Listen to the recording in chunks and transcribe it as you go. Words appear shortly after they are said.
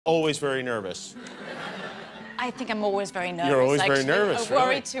Always very nervous. I think I'm always very nervous. You're always actually. very nervous, I worry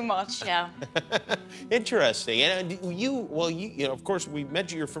really? too much, yeah. Interesting. And you know, of course, we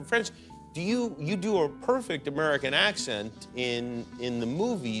mentioned you're from France. You do a perfect American accent in the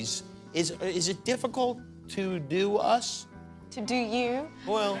movies. Is it difficult to do us? To do you?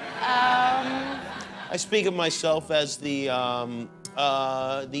 Well, I speak of myself as the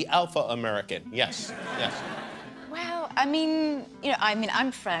alpha American. Yes, yes. Well, I mean,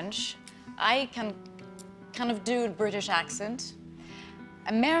 I'm French. I can kind of do a British accent.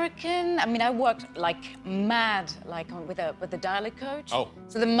 American, I mean, I worked like mad, with a dialect coach. Oh.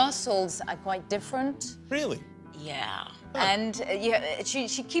 So the muscles are quite different. Really? Yeah. Huh. And she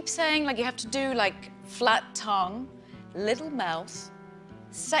keeps saying, like, you have to do, like, flat tongue, little mouth,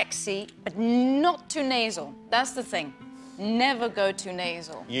 sexy, but not too nasal. That's the thing. Never go too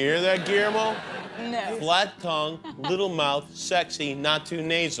nasal. You hear that, Guillermo? No. Flat tongue, little mouth, sexy, not too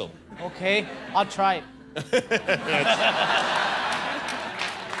nasal. Okay, I'll try it.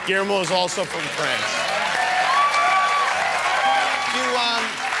 Guillermo is also from France.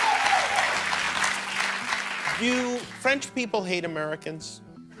 Do French people hate Americans?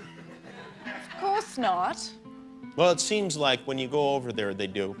 Of course not. Well, it seems like when you go over there, they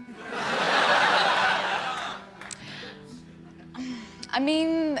do. I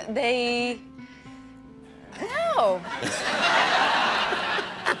mean, No.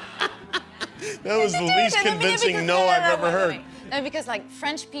 That was the least convincing no I've ever heard. No, because like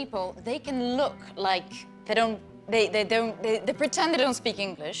French people, they can look like they pretend they don't speak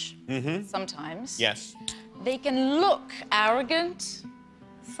English sometimes. Yes. They can look arrogant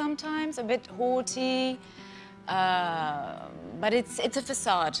sometimes, a bit haughty, but it's a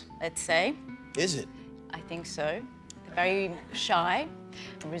facade, let's say. Is it? I think so. They're very shy,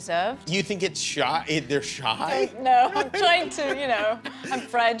 reserved. You think it's shy? They're shy? No, I'm trying to, I'm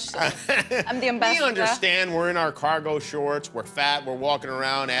French. So I'm the ambassador. We understand we're in our cargo shorts, we're fat, we're walking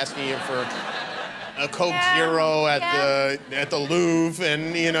around asking you for a Coke Zero at the Louvre,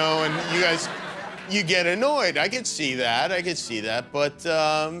 and and you guys, you get annoyed. I could see that, but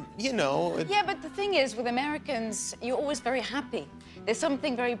Yeah, but the thing is, with Americans, you're always very happy. There's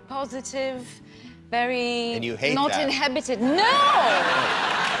something very positive, very and you hate not that. inhabited. No!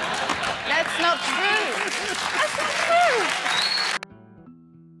 That's not true.